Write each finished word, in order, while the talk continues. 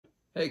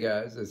Hey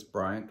guys, it's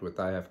Bryant with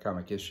I Have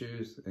Comic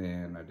Issues,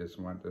 and I just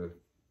want to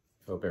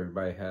hope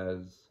everybody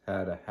has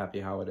had a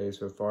happy holiday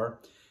so far.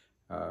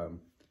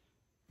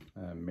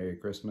 Merry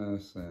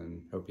Christmas,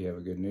 and hope you have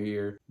a good New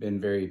Year.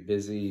 Been very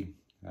busy.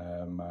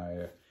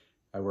 I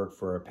work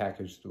for a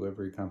package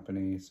delivery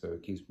company, so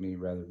it keeps me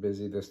rather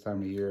busy this time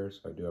of year,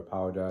 so I do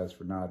apologize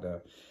for not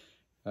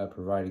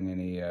providing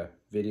any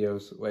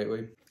videos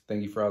lately.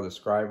 Thank you for all the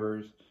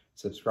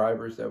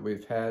subscribers that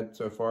we've had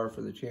so far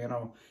for the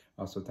channel.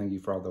 Also, thank you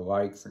for all the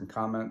likes and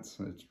comments.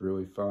 It's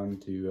really fun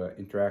to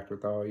interact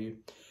with all of you.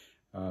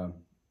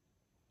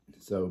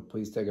 So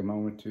please take a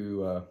moment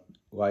to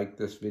like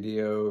this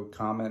video,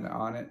 comment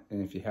on it,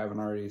 and if you haven't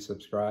already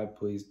subscribed,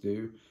 please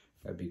do.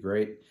 That'd be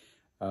great.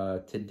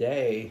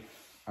 Today,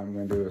 I'm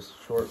going to do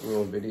a short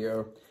little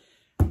video.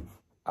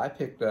 I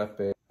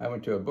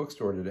went to a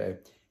bookstore today,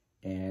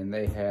 and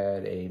they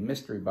had a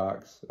mystery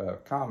box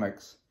of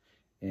comics,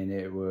 and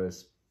it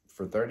was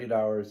for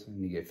 $30,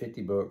 and you get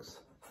 50 books.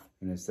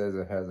 And it says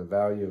it has a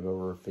value of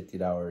over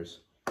 $50,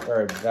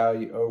 or a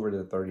value over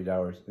the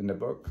 $30 in the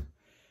book,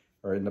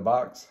 or in the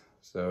box.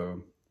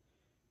 So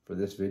for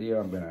this video,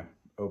 I'm gonna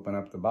open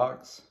up the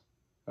box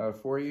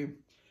for you,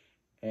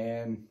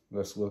 and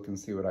let's look and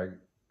see what I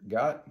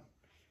got.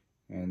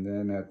 And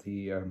then at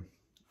the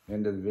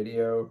end of the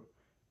video,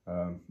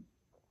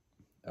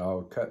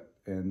 I'll cut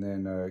and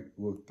then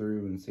look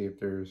through and see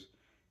if there's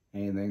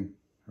anything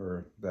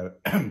or that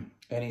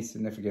any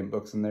significant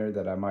books in there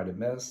that I might have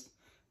missed.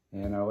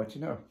 And I'll let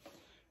you know.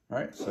 All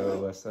right, so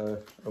let's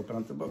open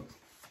up the book.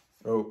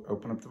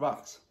 Open up the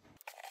box.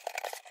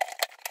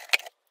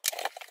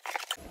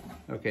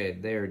 Okay,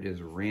 they're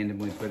just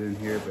randomly put in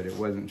here, but it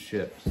wasn't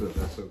shipped, so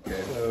that's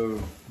okay.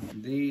 So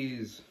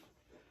these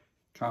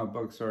comic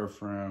books are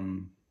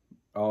from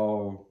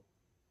all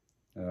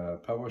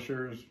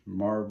publishers: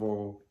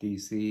 Marvel,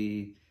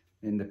 DC,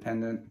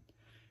 Independent,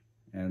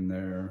 and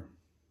they're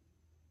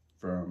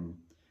from,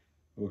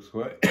 looks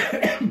like,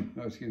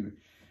 oh, excuse me.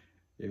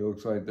 It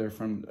looks like they're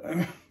from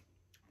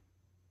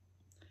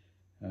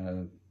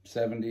the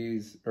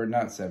 70s, or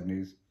not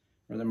 70s,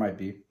 or there might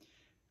be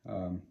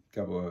a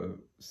couple of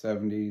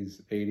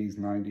 70s, 80s,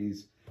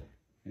 90s,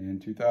 and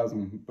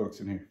 2000 books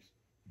in here.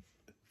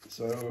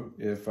 So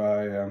if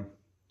I,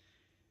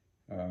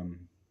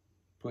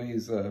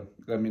 please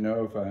let me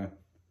know if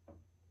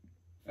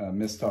I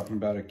missed talking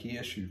about a key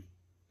issue.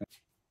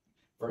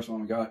 First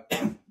one we got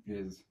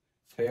is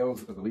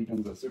Tales of the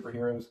Legions of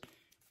Superheroes,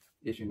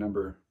 issue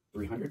number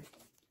 300.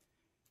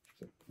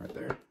 Right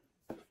there.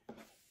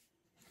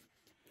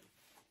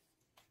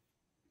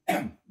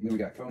 And then we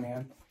got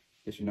Conan,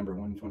 issue number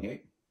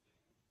 128.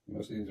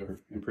 Most of these are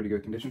in pretty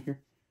good condition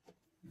here.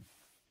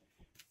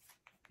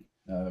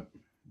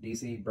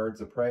 DC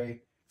Birds of Prey,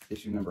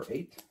 issue number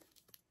 8.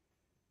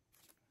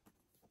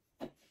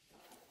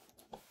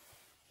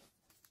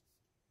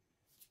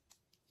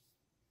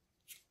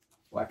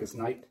 Blackest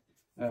Night,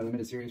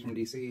 limited series from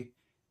DC,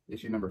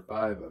 issue number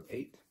 5 of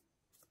 8.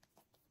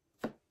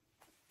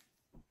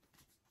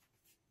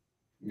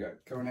 We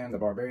got Conan the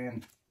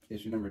Barbarian,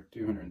 issue number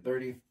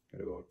 230.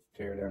 Got a little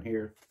tear down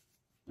here.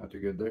 Not too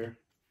good there.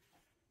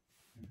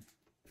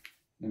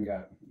 Then we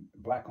got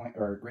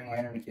Green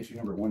Lantern, issue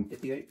number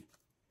 158.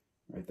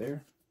 Right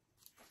there.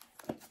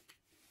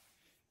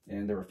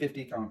 And there were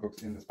 50 comic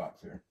books in this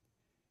box here.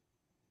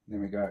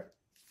 Then we got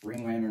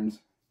Green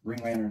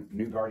Lantern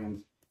New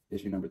Guardians,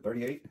 issue number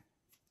 38.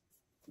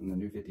 And the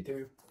New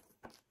 52.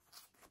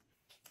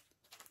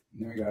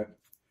 And then we got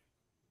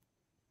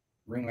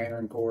Green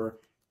Lantern Corps,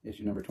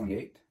 issue number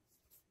 28.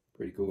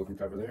 Pretty cool looking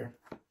cover there.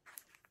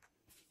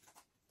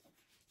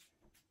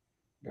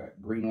 Got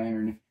Green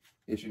Lantern,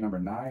 issue number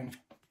 9.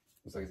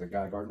 Looks like it's a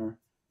Guy Gardner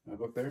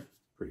book there.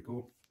 Pretty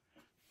cool.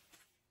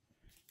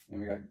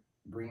 And we got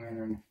Green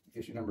Lantern,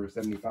 issue number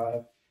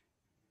 75.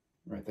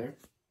 Right there.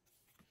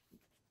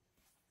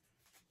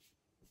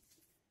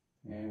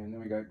 And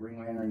then we got Green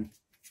Lantern,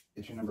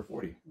 issue number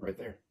 40. Right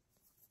there.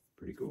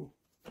 Pretty cool.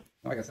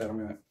 Like I said, I'm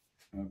going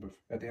to,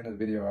 at the end of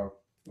the video, I'll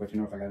let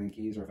you know if I got any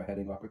keys or if I had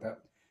any luck with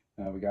that.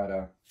 We got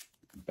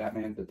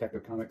Batman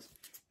Detective Comics,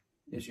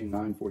 issue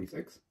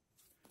 946.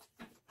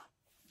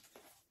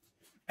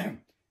 And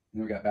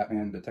then we got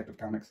Batman Detective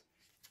Comics,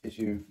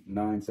 issue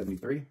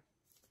 973.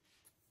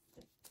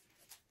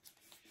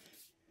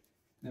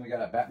 Then we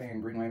got Batman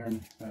and Green Lantern,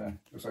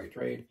 looks like a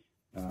trade,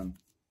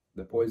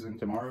 The Poison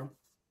Tomorrow.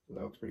 So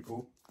that looks pretty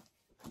cool.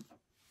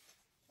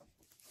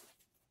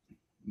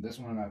 This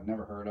one I've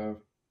never heard of.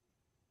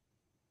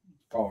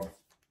 It's called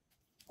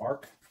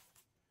Arc.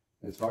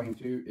 It's volume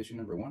 2, issue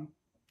number 1.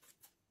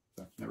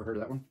 So, never heard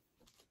of that one.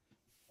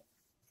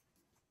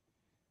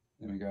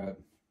 Then we got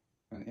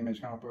an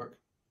Image comic book.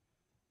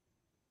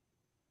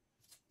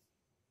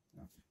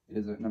 It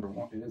is a number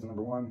 1. It is a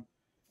number 1,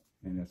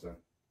 and it's a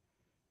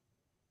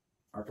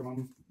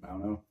Arkham. I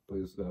don't know.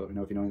 Please let me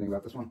know if you know anything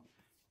about this one.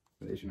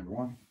 But issue number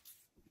 1.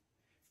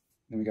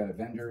 Then we got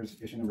Avengers,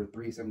 issue number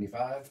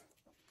 375.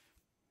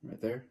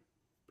 Right there.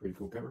 Pretty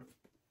cool cover.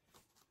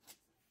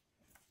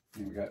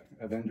 And we got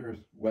Avengers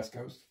West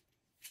Coast,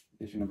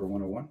 issue number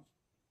 101.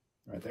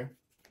 right there.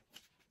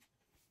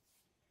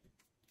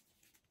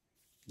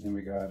 Then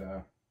we got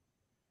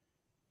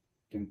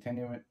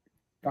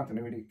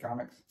Continuity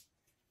Comics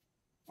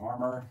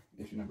Armor,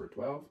 issue number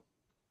 12.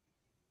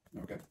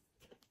 Okay.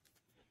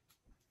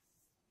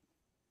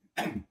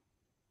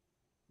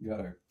 Got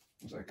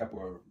looks like a couple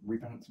of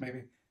reprints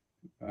maybe,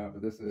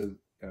 but this is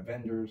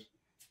Avengers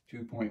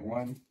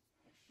 2.1.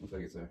 Looks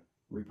like it's a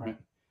reprint.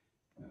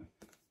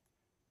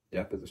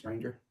 Death is a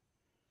Stranger.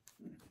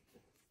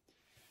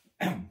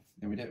 And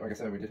we did, like I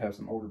said, we did have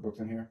some older books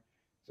in here.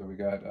 So we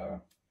got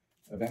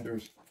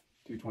Avengers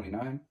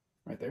 229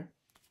 right there.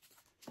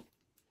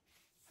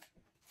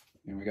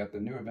 And we got the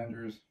New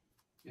Avengers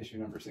issue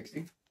number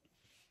 60.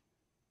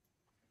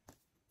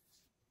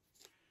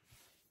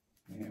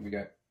 And we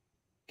got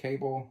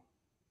Cable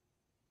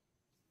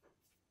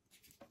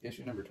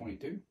issue number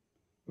 22.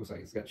 Looks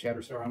like it's got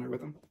Shatterstar on there with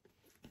them.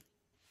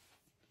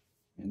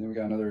 And then we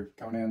got another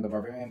Conan the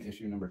Barbarian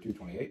issue number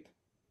 228.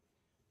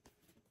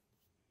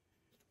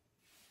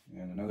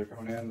 And another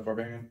Conan the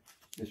Barbarian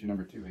issue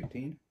number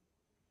 218.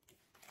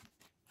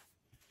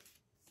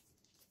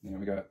 And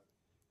we got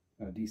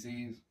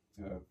DC's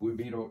Blue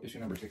Beetle issue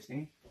number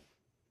 16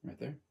 right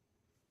there.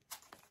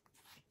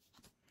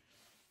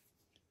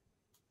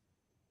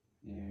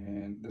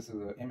 And this is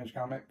an Image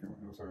comic,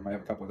 so we might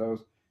have a couple of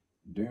those.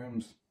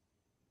 Dooms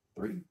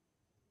 3,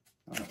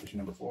 issue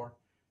number 4.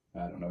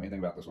 I don't know anything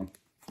about this one.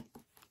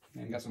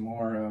 And we got some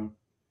more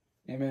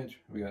Image.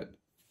 We got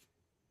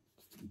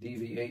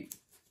DV8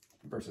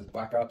 versus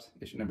Black Ops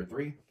issue number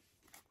 3.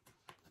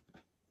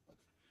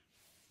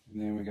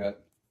 And then we got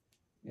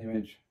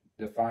Image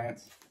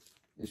Defiance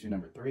issue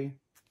number 3.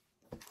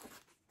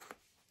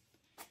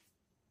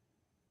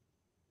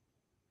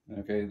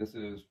 Okay, this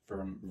is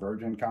from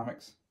Virgin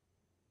Comics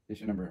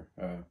issue number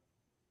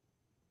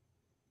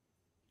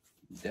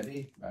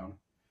Debbie, I don't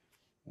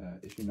know,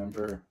 issue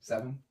number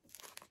 7.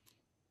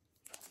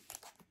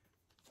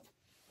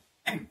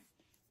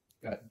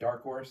 Got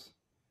Dark Horse,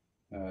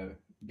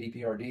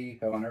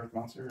 BPRD, Hell on Earth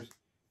Monsters,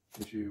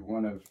 issue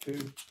 1 of 2.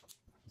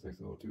 It's like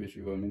a little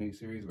 2-issue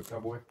mini-series with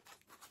Cowboy.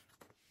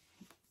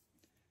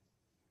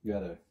 We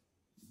got a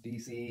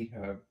DC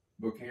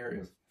book here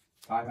is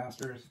Time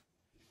Masters,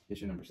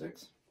 issue number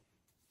 6.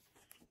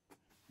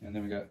 And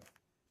then we got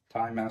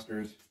Time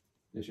Masters,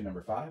 issue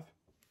number 5.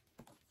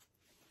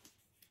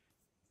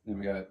 Then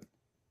we got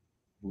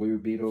Blue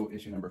Beetle,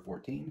 issue number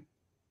 14.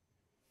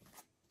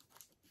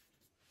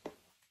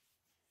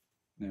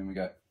 Then we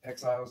got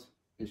Exiles,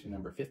 issue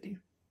number 50.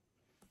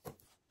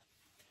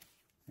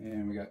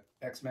 And we got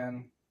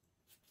X-Men,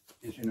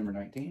 issue number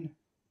 19.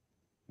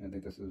 I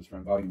think this is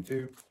from volume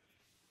 2.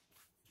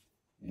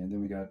 And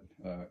then we got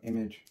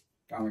Image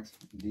Comics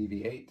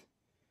DV8.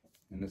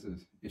 And this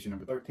is issue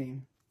number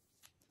 13.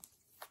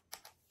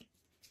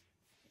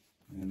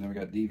 And then we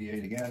got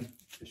DV8 again,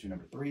 issue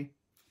number 3.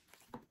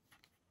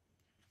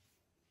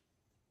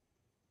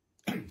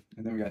 And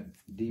then we got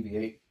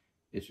DV8,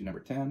 issue number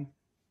 10.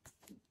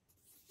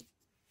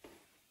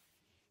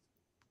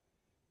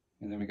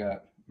 And then we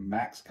got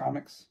Max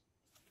Comics,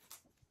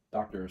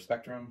 Dr.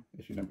 Spectrum,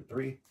 issue number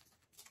 3.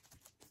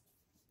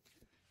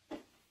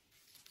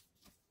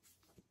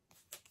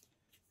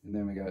 And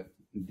then we got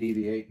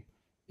DV8,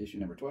 issue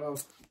number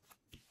 12.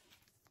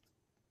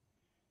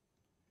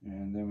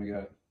 And then we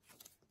got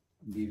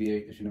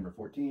DV8, issue number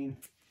 14.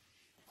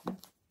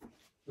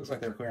 Looks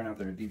like they're clearing out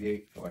their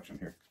DV8 collection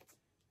here.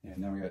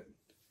 And then we got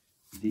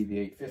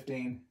DV8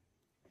 15.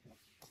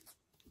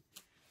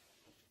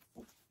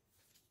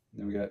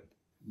 Then we got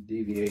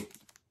DV8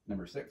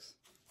 number 6.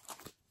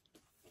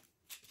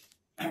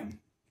 Then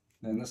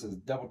this is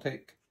Double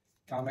Take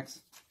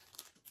Comics,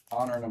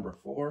 Honor number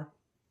 4.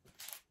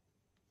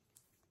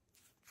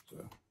 So,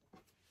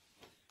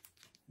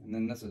 and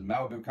then this is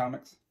Malibu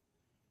Comics.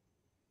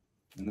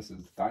 And this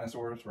is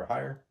Dinosaurs for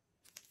Hire,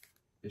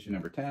 issue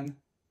number 10.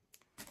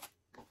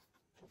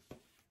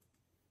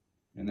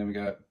 And then we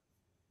got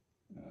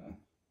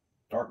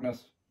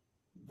Darkness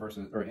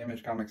versus, or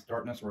Image Comics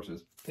Darkness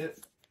versus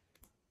Pit,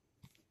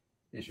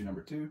 issue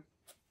number 2.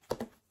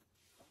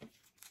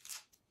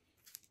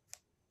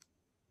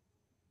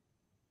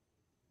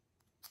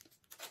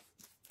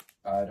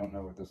 I don't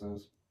know what this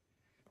is.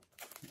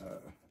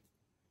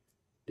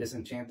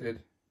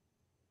 Disenchanted.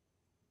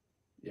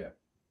 Yeah.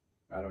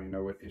 I don't even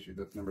know what issue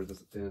this number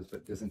this is,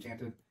 but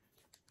Disenchanted.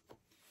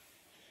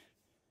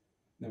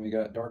 Then we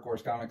got Dark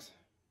Horse Comics,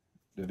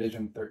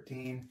 Division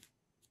 13.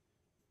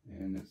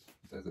 And it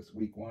says it's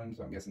week 1,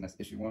 so I'm guessing that's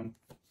issue 1.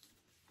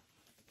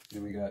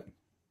 Then we got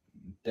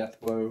Death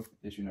Blow,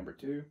 issue number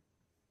 2.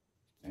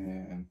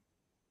 And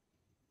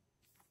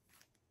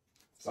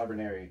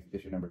Cybernary,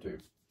 issue number 2.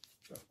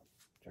 So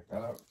check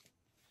that out.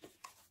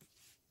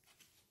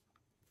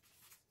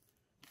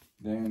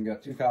 Then we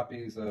got 2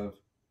 copies of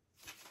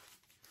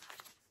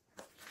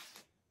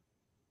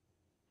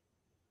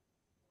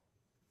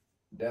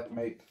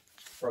Deathmate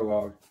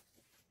Prologue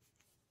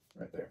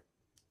right there.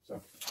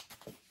 So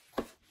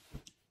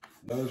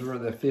those were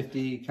the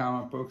 50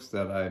 comic books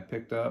that I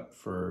picked up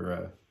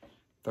for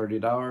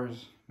 $30.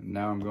 And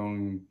now I'm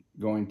going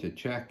going to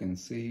check and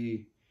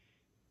see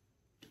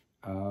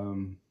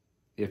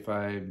if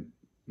I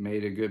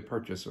made a good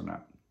purchase or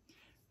not.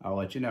 I'll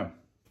let you know.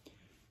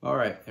 All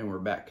right, and we're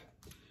back.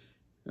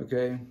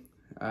 Okay,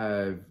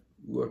 I've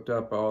looked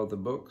up all the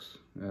books.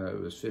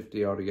 It was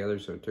 50 altogether,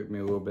 so it took me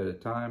a little bit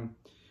of time.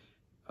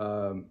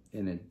 And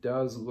it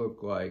does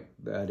look like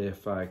that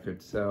if I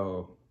could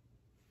sell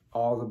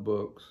all the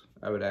books,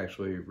 I would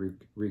actually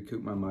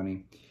recoup my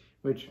money,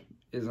 which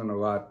isn't a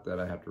lot that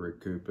I have to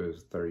recoup. It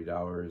was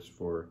 $30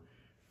 for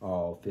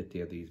all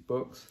 50 of these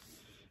books.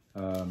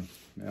 And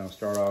I'll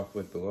start off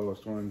with the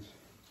lowest ones.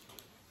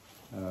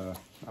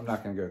 I'm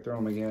not going to go through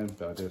them again,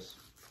 but I'll just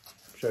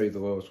show you the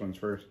lowest ones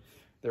first.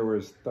 There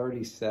was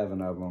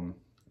 37 of them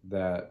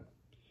that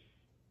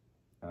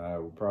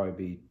would probably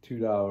be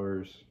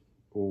 $2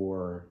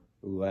 or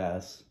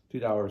less,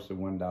 $2 to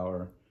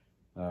 $1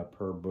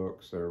 per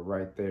book. So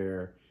right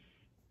there,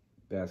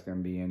 that's going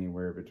to be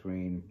anywhere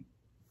between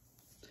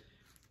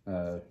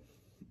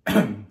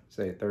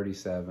say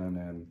 37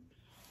 and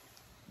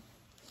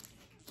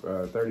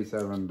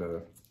 $37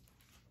 to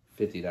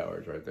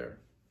 $50 right there.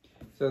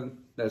 So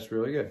that's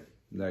really good.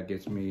 That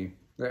gets me,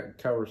 that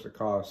covers the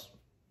cost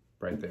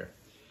right there.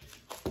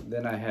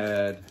 Then I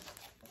had,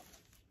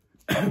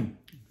 and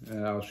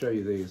I'll show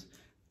you these.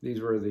 These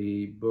were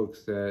the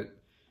books that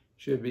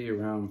should be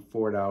around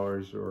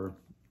 $4 or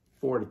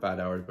 $4 to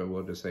 $5, but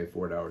we'll just say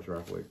 $4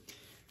 roughly.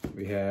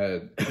 We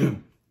had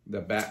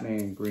the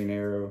Batman Green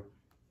Arrow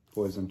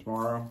Poison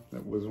Tomorrow,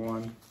 that was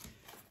one.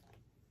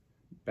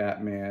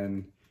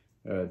 Batman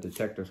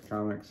Detectives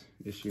Comics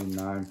issue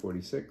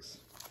 946.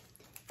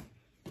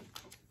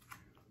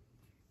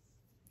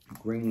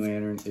 Green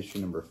Lantern issue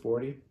number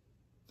 40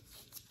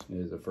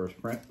 is the first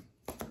print.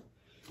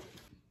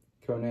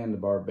 Conan the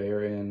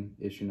Barbarian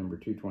issue number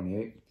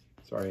 228.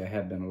 Sorry, I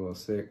have been a little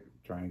sick,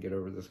 trying to get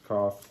over this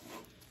cough.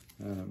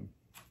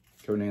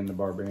 Conan the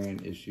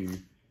Barbarian issue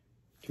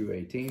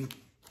 218.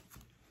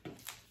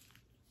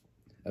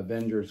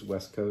 Avengers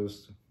West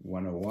Coast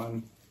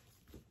 101.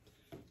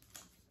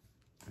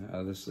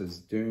 This is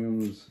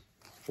Doom's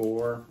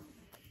 4,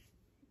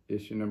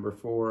 issue number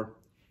 4.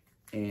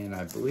 And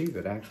I believe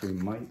it actually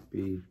might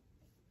be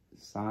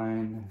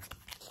signed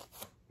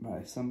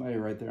by somebody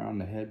right there on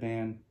the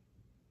headband.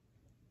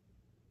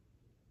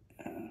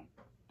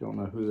 Don't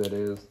know who that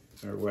is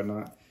or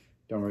whatnot.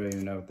 Don't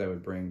really know if that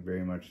would bring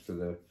very much to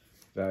the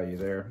value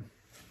there.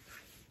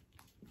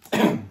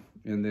 And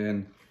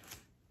then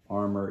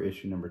Armor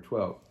issue number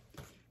 12.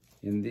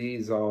 And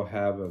these all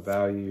have a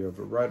value of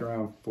right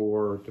around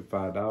 $4 to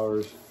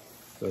 $5.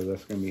 So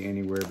that's going to be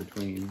anywhere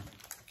between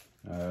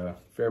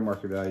fair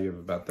market value of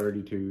about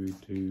 $32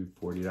 to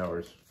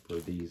 $40 for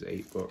these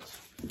 8 books.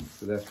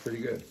 So that's pretty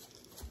good.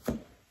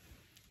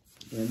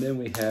 And then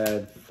we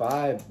had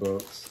 5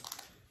 books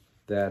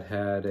that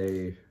had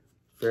a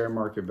fair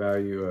market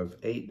value of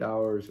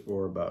 $8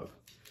 or above.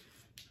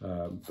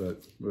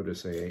 But we'll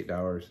just say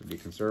 $8 to be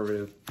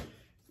conservative.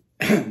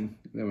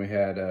 Then we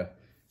had a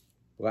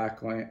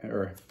Black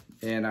Lantern,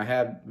 and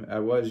I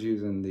was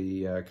using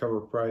the Cover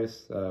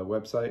Price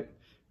website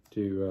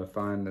to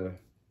find the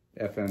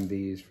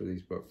FMVs for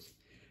these books.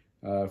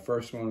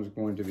 First one is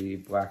going to be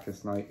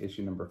Blackest Night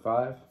issue number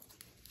 5.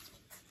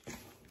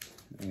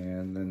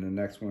 And then the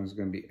next one is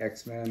going to be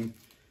X-Men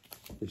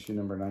issue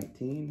number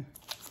 19.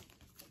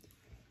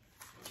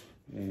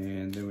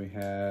 And then we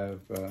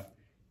have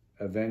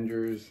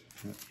Avengers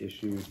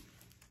issue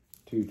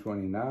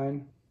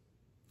 229.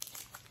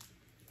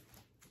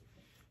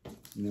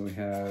 And then we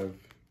have,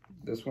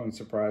 this one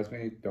surprised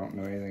me, don't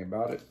know anything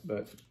about it,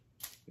 but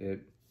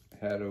it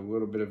had a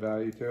little bit of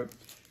value to it.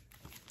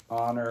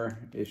 Honor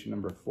issue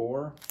number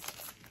 4.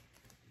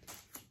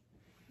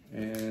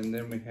 And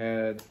then we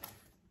had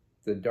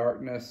The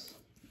Darkness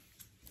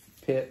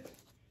Pit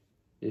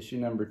issue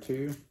number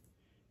 2.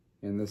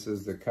 And this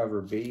is the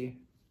cover B,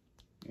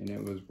 and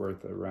it was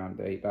worth around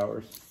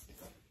 $8.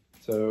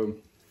 So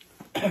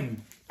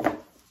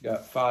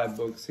got 5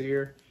 books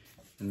here,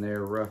 and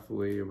they're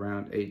roughly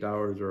around $8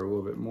 or a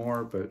little bit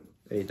more, but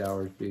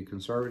 $8 be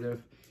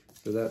conservative.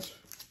 So that's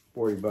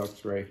 40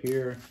 bucks right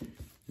here,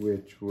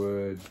 which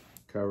would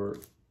cover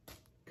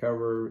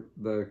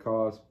the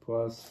cost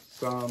plus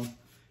some.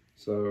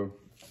 So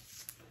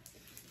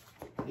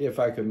if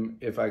I can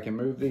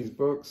move these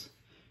books,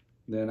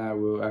 then I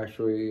will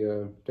actually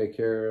take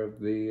care of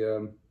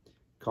the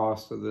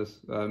cost of this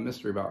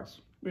mystery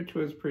box, which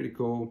was pretty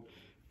cool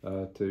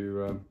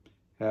to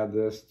have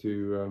this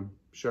to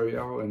show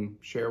y'all and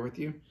share with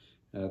you.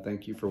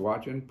 Thank you for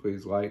watching.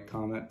 Please like,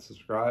 comment,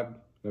 subscribe.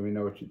 Let me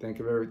know what you think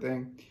of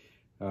everything.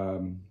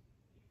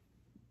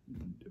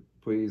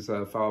 Please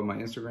follow my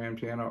Instagram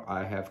channel.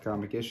 I have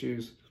comic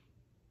issues.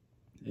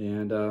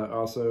 And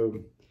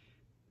also,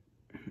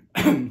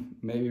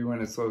 maybe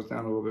when it slows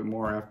down a little bit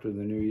more after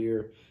the new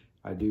year,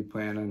 I do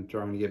plan on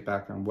trying to get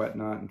back on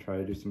Whatnot and try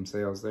to do some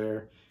sales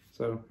there.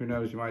 So who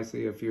knows, you might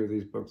see a few of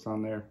these books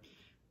on there.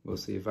 We'll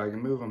see if I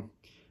can move them.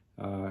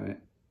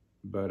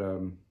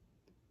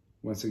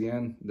 Once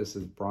again, this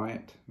is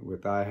Bryant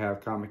with I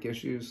Have Comic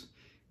Issues,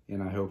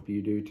 and I hope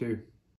you do too.